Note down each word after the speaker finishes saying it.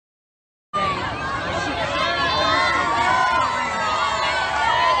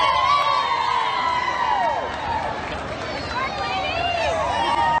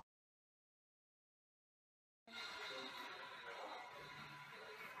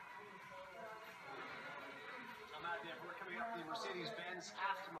Men's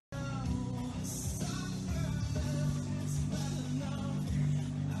aftermarket.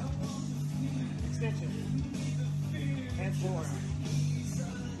 Extension. Hands forward.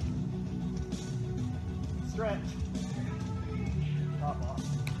 Stretch. Top off.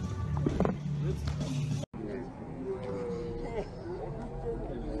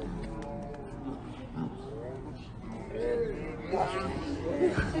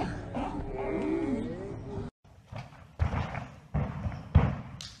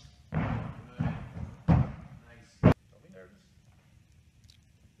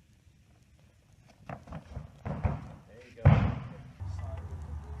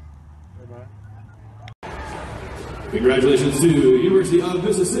 Congratulations to University of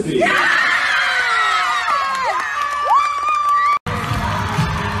Mississippi. Yeah!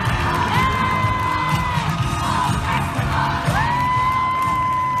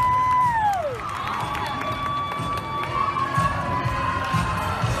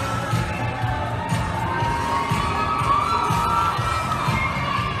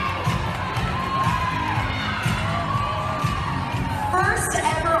 First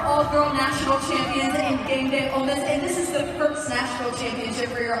ever all-girl national champions in Game Day Ole Miss, and this is the first national championship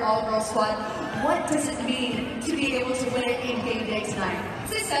for your all-girl squad. What does it mean to be able to win it in Game Day tonight?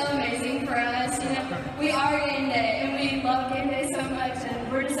 This is so amazing for us. You know, we are Game Day, and we love Game Day so much,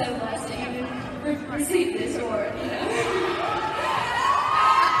 and we're just so blessed to even receive this award. You know.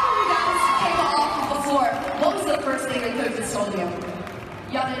 After you guys came off the floor, what was the first thing the coaches told you?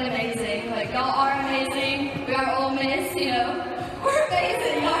 Y'all did amazing. Like, y'all are amazing. We are Ole Miss, you know. We're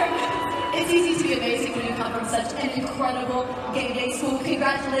amazing. Y'all are amazing. It's easy to be amazing when you come from such an incredible Game Day school.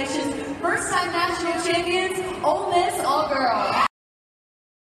 Congratulations. First time national champions, Ole Miss all-girl.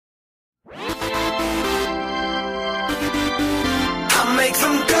 I make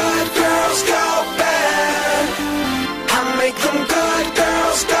them good girls go bad. I make them good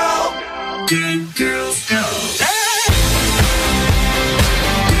girls go. Good girls go.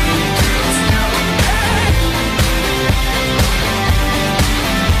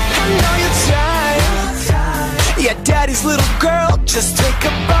 Yeah, daddy's little girl, just take a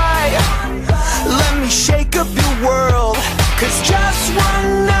bite. Let me shake up your world. Cause just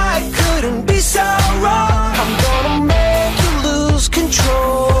one night couldn't be so wrong. I'm gonna make you lose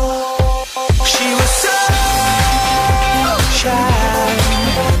control. She was so shy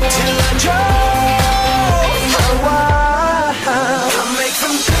till I drove her wild. I make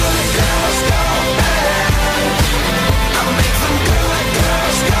them good girls go bad. I make them good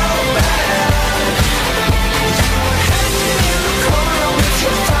girls go bad.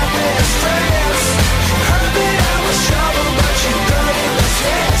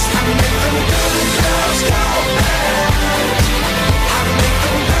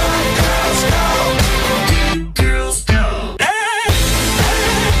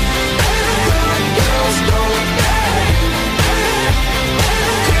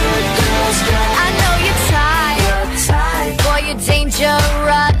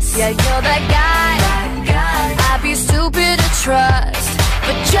 Yeah, you're that guy. I'd be stupid to trust,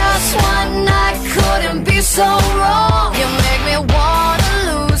 but just one night couldn't be so wrong. You make me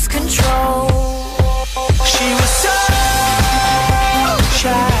wanna lose control. She was so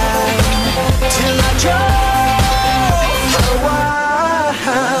shy till I drove her wild.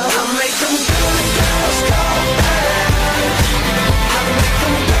 I make them good girls go bad. I make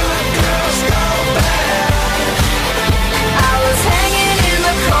them good girls go bad. I was hanging in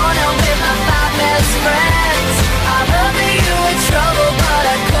the corner with my 5 best friends. I heard that you were trouble, but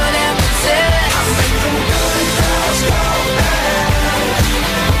I couldn't resist. I make them good girls go bad.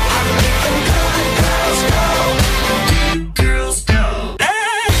 I make them good girls go. Good girls go. Good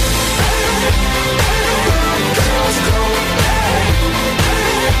girls go bad.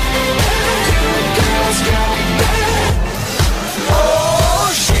 Good girls go bad.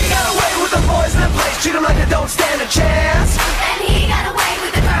 Oh, she got away with the boys in the place. Treat them like they don't stand a chance. And he got away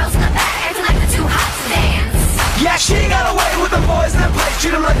with the girls in the back, acting like they're too hot to dance. Yeah, she got away with the boys in the place.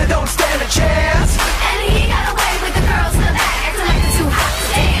 Treat them like they don't stand a chance. And he got away with the girls in the back, acting like they're too hot to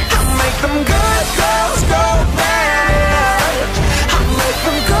dance. I make them good girls go bad. I make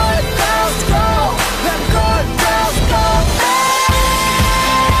them good girls go. Them good girls go bad.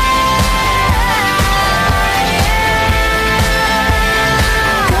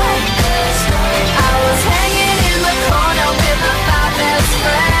 I was hanging in the corner with my 5 best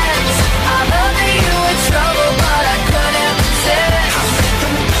friends. I heard that you were trouble, but I couldn't resist. I make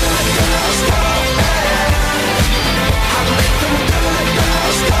them good girls go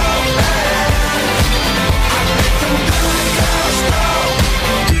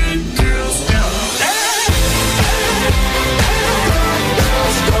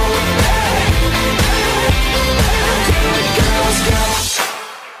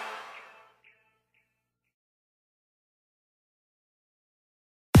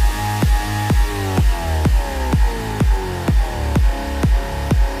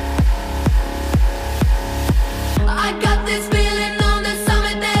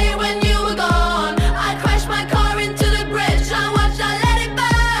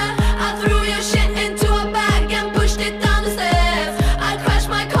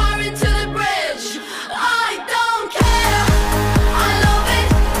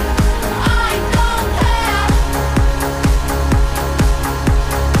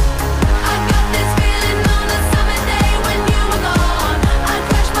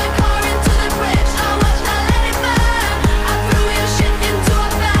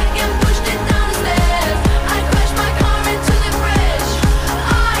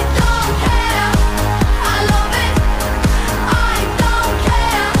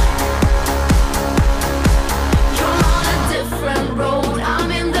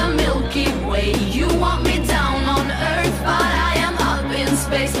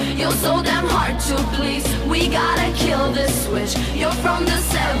wish you're from the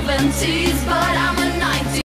 70s, but I'm a